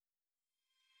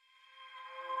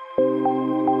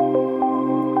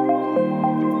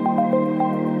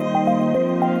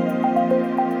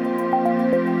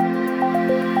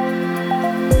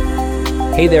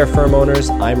Hey there, firm owners.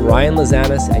 I'm Ryan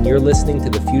Lazanis, and you're listening to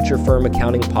the Future Firm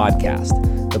Accounting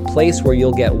Podcast, the place where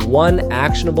you'll get one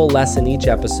actionable lesson each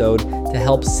episode to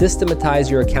help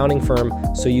systematize your accounting firm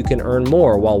so you can earn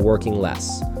more while working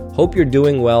less. Hope you're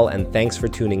doing well, and thanks for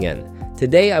tuning in.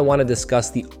 Today, I want to discuss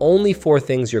the only 4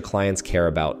 things your clients care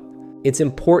about. It's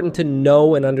important to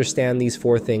know and understand these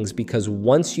 4 things because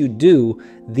once you do,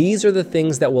 these are the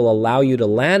things that will allow you to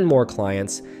land more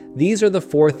clients. These are the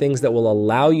 4 things that will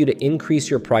allow you to increase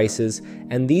your prices,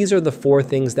 and these are the 4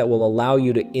 things that will allow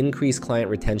you to increase client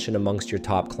retention amongst your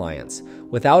top clients.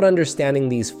 Without understanding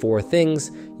these 4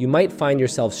 things, you might find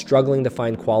yourself struggling to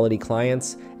find quality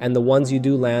clients, and the ones you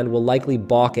do land will likely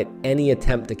balk at any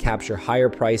attempt to capture higher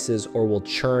prices or will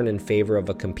churn in favor of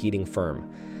a competing firm.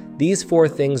 These 4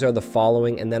 things are the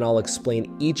following, and then I'll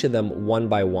explain each of them one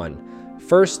by one.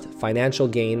 First, financial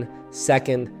gain.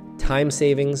 Second, time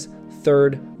savings.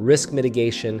 Third, risk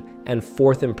mitigation. And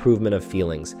fourth, improvement of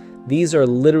feelings. These are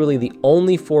literally the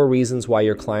only 4 reasons why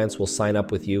your clients will sign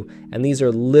up with you, and these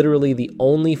are literally the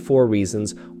only 4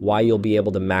 reasons why you'll be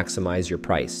able to maximize your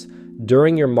price.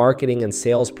 During your marketing and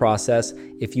sales process,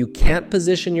 if you can't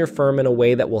position your firm in a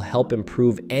way that will help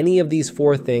improve any of these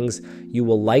 4 things, you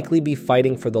will likely be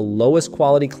fighting for the lowest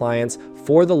quality clients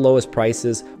for the lowest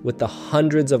prices with the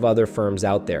hundreds of other firms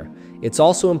out there. It's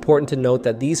also important to note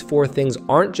that these 4 things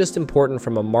aren't just important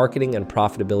from a marketing and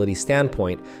profitability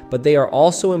standpoint, but they are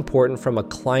also important from a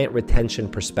client retention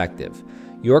perspective.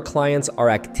 Your clients are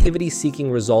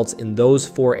activity-seeking results in those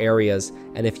 4 areas,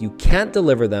 and if you can't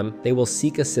deliver them, they will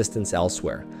seek assistance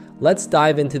elsewhere. Let's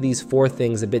dive into these 4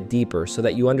 things a bit deeper so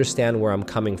that you understand where I'm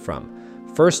coming from.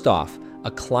 First off, a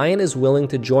client is willing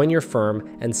to join your firm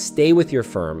and stay with your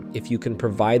firm if you can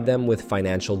provide them with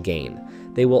financial gain.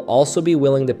 They will also be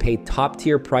willing to pay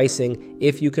top-tier pricing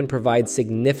if you can provide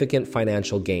significant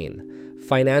financial gain.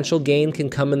 Financial gain can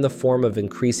come in the form of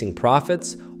increasing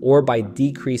profits or by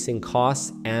decreasing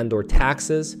costs and/or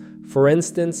taxes. For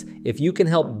instance, if you can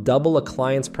help double a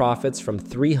client's profits from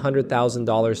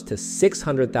 $300,000 to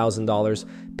 $600,000,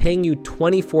 paying you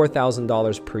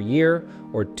 $24,000 per year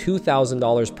or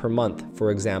 $2,000 per month,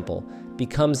 for example,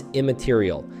 becomes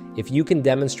immaterial if you can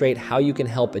demonstrate how you can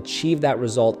help achieve that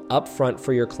result upfront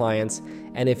for your clients,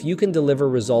 and if you can deliver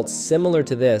results similar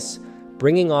to this,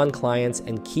 bringing on clients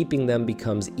and keeping them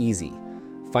becomes easy.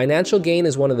 Financial gain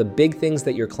is one of the big things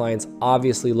that your clients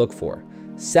obviously look for.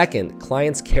 Second,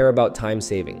 clients care about time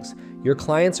savings. Your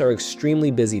clients are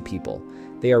extremely busy people.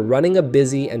 They are running a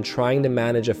busy and trying to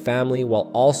manage a family while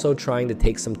also trying to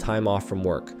take some time off from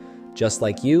work. Just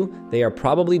like you, they are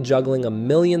probably juggling a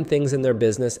million things in their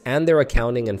business, and their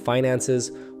accounting and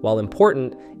finances, while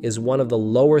important, is one of the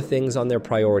lower things on their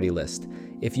priority list.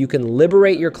 If you can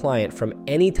liberate your client from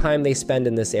any time they spend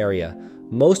in this area,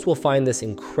 most will find this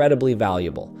incredibly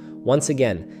valuable. Once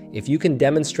again, if you can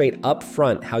demonstrate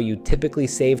upfront how you typically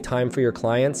save time for your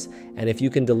clients, and if you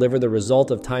can deliver the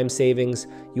result of time savings,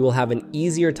 you will have an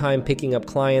easier time picking up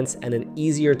clients and an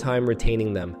easier time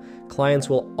retaining them. Clients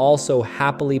will also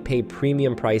happily pay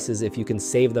premium prices if you can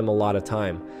save them a lot of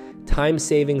time. Time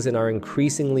savings in our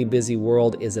increasingly busy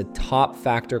world is a top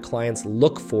factor clients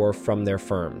look for from their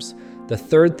firms. The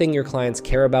third thing your clients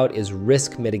care about is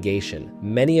risk mitigation.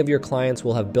 Many of your clients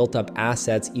will have built up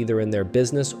assets either in their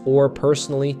business or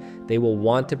personally. They will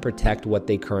want to protect what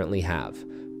they currently have.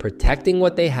 Protecting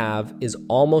what they have is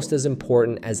almost as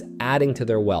important as adding to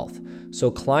their wealth.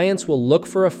 So clients will look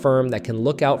for a firm that can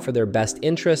look out for their best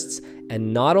interests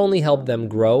and not only help them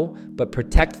grow, but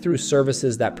protect through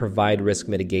services that provide risk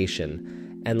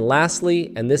mitigation. And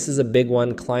lastly, and this is a big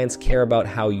one, clients care about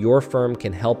how your firm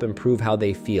can help improve how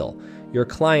they feel. Your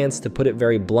clients, to put it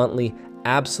very bluntly,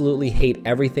 absolutely hate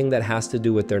everything that has to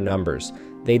do with their numbers.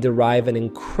 They derive an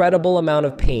incredible amount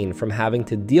of pain from having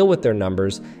to deal with their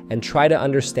numbers and try to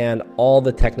understand all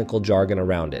the technical jargon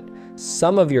around it.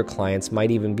 Some of your clients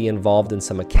might even be involved in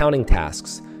some accounting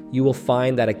tasks. You will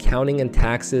find that accounting and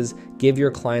taxes give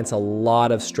your clients a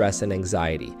lot of stress and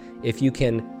anxiety. If you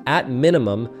can, at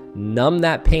minimum, numb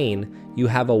that pain, you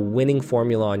have a winning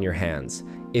formula on your hands.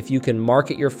 If you can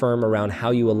market your firm around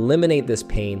how you eliminate this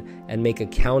pain and make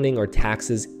accounting or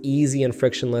taxes easy and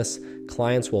frictionless,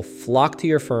 clients will flock to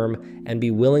your firm and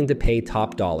be willing to pay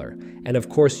top dollar. And of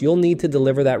course, you'll need to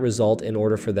deliver that result in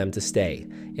order for them to stay.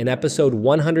 In episode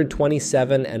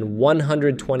 127 and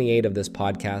 128 of this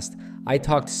podcast, I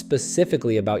talked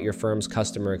specifically about your firm's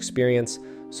customer experience,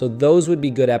 so those would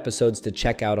be good episodes to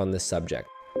check out on this subject.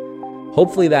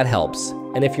 Hopefully that helps.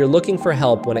 And if you're looking for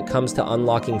help when it comes to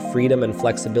unlocking freedom and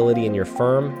flexibility in your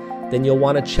firm, then you'll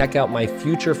want to check out my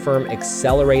Future Firm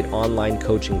Accelerate online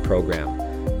coaching program.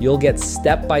 You'll get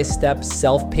step-by-step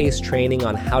self-paced training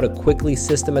on how to quickly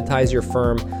systematize your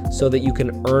firm so that you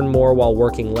can earn more while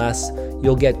working less.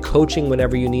 You'll get coaching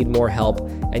whenever you need more help,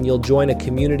 and you'll join a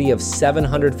community of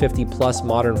 750 plus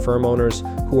modern firm owners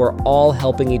who are all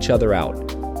helping each other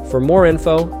out. For more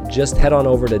info, just head on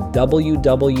over to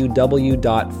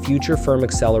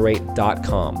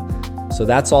www.futurefirmaccelerate.com. So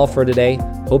that's all for today.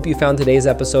 Hope you found today's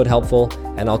episode helpful,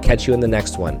 and I'll catch you in the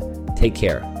next one. Take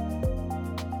care.